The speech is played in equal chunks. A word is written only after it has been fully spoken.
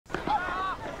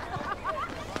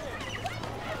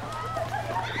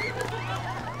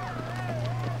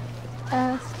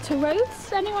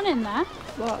Ruth? Anyone in there?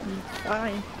 What? I'm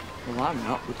fine. Well, I'm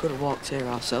not. We could have walked here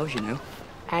ourselves, you know.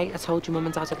 Hey, I told you Mum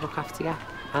and Dad would look after you.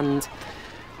 And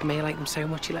May liked them so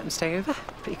much you let them stay over.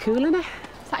 Pretty cool, innit?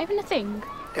 Is that even a thing?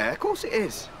 Yeah, of course it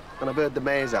is. And I've heard the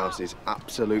mayor's house is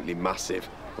absolutely massive.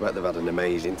 I bet they've had an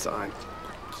amazing time.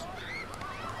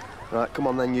 Right, come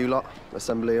on then, you lot.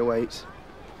 Assembly awaits.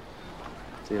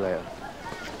 See you later.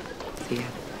 See ya.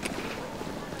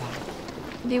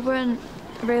 They weren't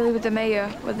really with the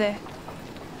mayor, were they?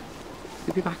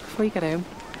 You'll be back before you get home.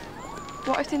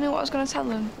 What if they knew what I was going to tell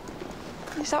them?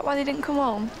 Is that why they didn't come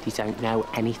home? They don't know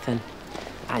anything.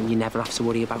 And you never have to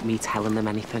worry about me telling them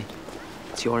anything.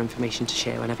 It's your information to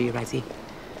share whenever you're ready.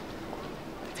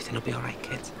 Everything will be all right,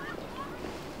 kids.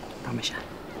 Promise you.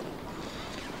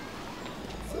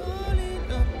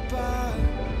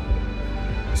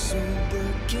 Soon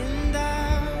broken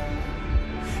down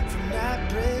from not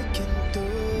breaking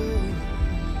through.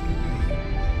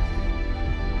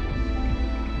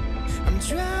 I'm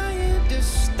trying to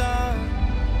stop.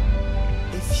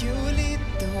 If you lead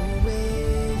the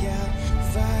way, I'll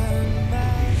find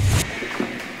my.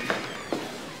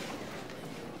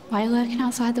 Why are you lurking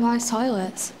outside the wife's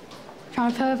toilets?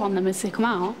 Trying to perv on them as they come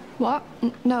out? What?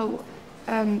 No.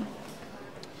 I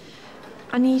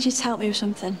need you to help me with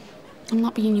something. I'm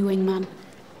not being your wingman.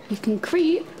 You can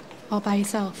creep all by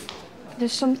yourself.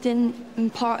 There's something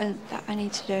important that I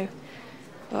need to do,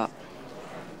 but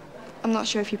I'm not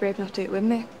sure if you're brave enough to do it with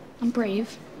me. I'm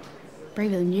brave.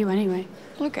 Braver than you, anyway.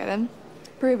 Okay, then.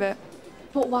 Prove it.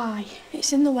 But why?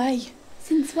 It's in the way.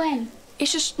 Since when?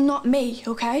 It's just not me,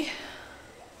 okay?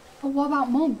 But what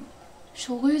about Mum?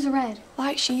 She'll lose her head.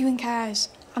 Like she even cares.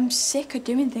 I'm sick of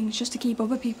doing things just to keep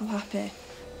other people happy.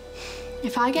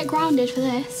 If I get grounded for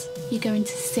this, you're going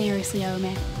to seriously owe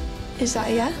me. Is that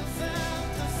a yeah?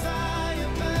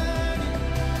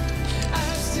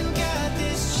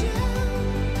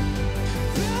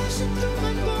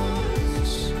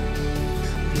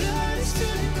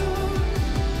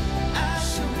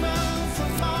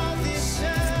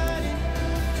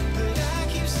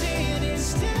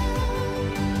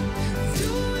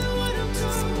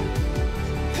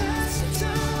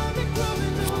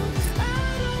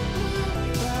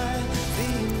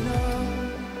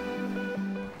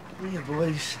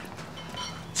 Boys.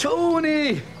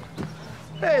 Tony!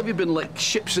 Hey, have you been like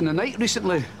ships in the night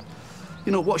recently?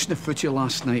 You know, watching the footy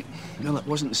last night, well, it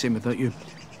wasn't the same without you.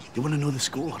 You want to know the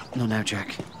score? No, now,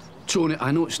 Jack. Tony,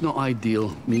 I know it's not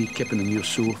ideal, me keeping on your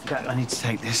sofa. Jack, I need to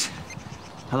take this.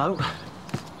 Hello?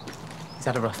 He's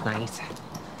had a rough night.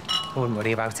 I wouldn't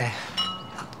worry about it.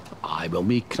 Aye, well,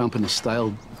 me cramping his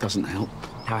style doesn't help.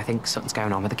 Now I think something's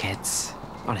going on with the kids.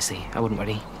 Honestly, I wouldn't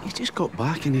worry. He's just got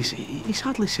back and he's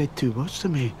hardly said 2 words to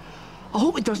me. I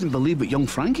hope he doesn't believe what young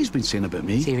Frankie's been saying about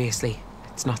me. Seriously,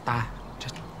 it's not that.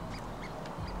 Just...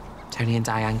 Tony and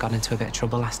Diane got into a bit of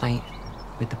trouble last night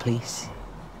with the police.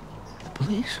 The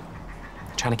police?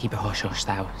 They're trying to keep it hush-hush,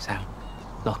 though, so...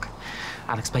 Look,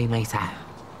 I'll explain later,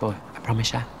 but I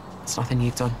promise you, it's nothing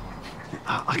you've done.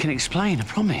 I can explain, I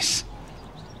promise.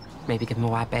 Maybe give them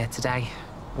a wide bed today.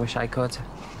 I wish I could.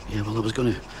 Yeah, well, I was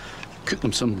going to cook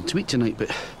them something to eat tonight, but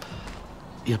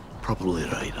you're probably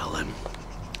right.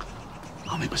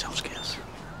 I'll make myself scarce.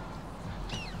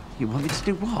 You want me to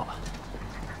do what?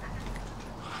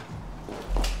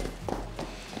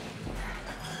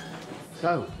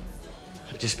 So,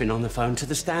 I've just been on the phone to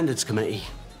the Standards Committee.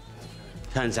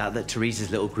 Turns out that Teresa's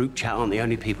little group chat aren't the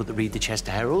only people that read the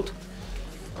Chester Herald.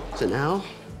 So now,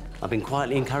 I've been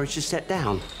quietly encouraged to step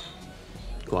down.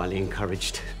 Quietly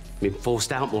encouraged. Been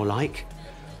forced out, more like.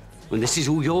 When this is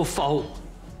all your fault.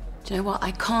 Do you know what?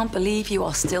 I can't believe you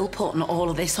are still putting all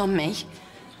of this on me.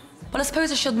 Well, I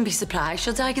suppose I shouldn't be surprised,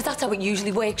 should I? Because that's how it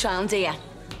usually works round here.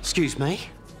 Excuse me?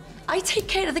 I take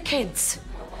care of the kids.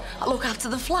 I look after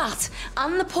the flat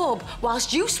and the pub,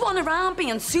 whilst you swan around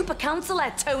being super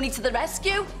council-led Tony to the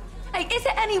rescue. Hey, is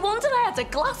it any wonder I had a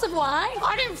glass of wine?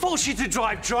 I didn't force you to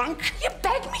drive drunk. You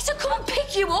begged me to come and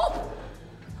pick you up.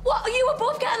 What, are you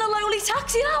above getting a lowly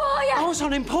taxi now, are you? I was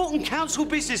on important council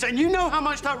business, and you know how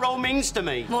much that role means to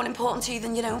me. More important to you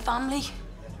than your own family.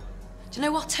 Do you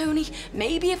know what, Tony?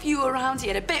 Maybe if you were around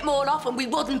here a bit more often, we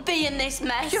wouldn't be in this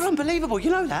mess. You're unbelievable, you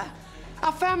know that?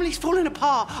 Our family's falling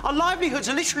apart, our livelihoods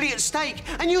are literally at stake,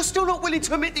 and you're still not willing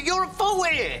to admit that you're at fault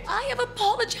here. I have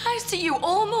apologised to you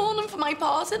all morning for my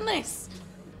part in this.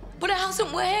 But it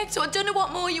hasn't worked, so I don't know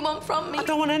what more you want from me. I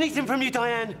don't want anything from you,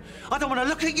 Diane. I don't want to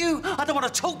look at you. I don't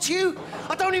want to talk to you.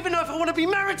 I don't even know if I want to be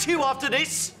married to you after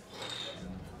this.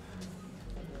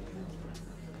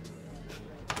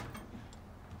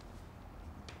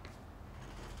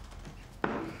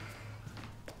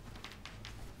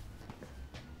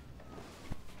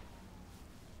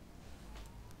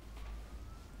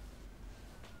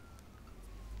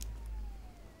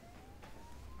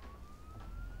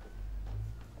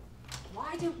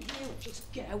 don't you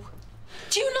just go?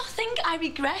 Do you not think I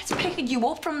regret picking you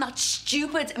up from that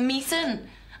stupid meeting?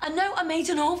 I know I made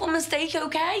an awful mistake,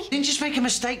 OK? You didn't just make a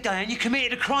mistake, Diane. You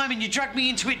committed a crime and you dragged me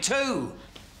into it too.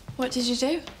 What did you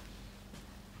do?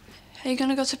 Are you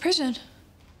gonna go to prison?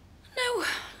 No,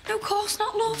 no, of course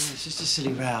not, love. It's just a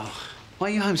silly row. Why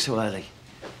are you home so early?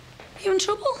 Are you in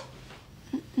trouble?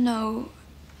 No,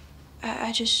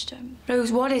 I just,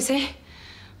 Rose, what is it?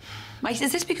 Wait,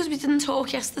 is this because we didn't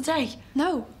talk yesterday?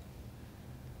 No.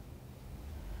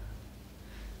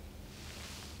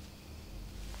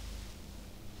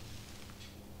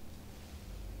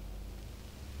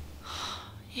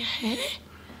 You hit it?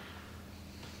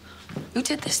 Who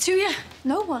did this to you?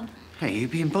 No one. Hey, you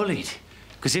being bullied?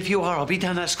 Because if you are, I'll be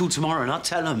down at school tomorrow and I'll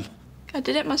tell them. I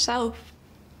did it myself.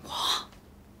 What?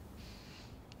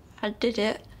 I did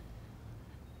it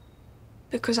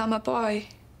because I'm a boy.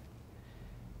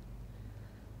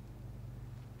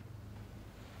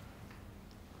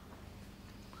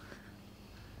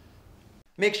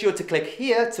 Make sure to click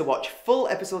here to watch full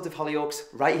episodes of Hollyoaks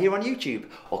right here on YouTube,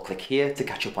 or click here to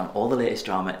catch up on all the latest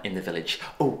drama in the village.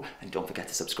 Oh, and don't forget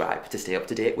to subscribe to stay up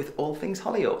to date with all things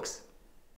Hollyoaks.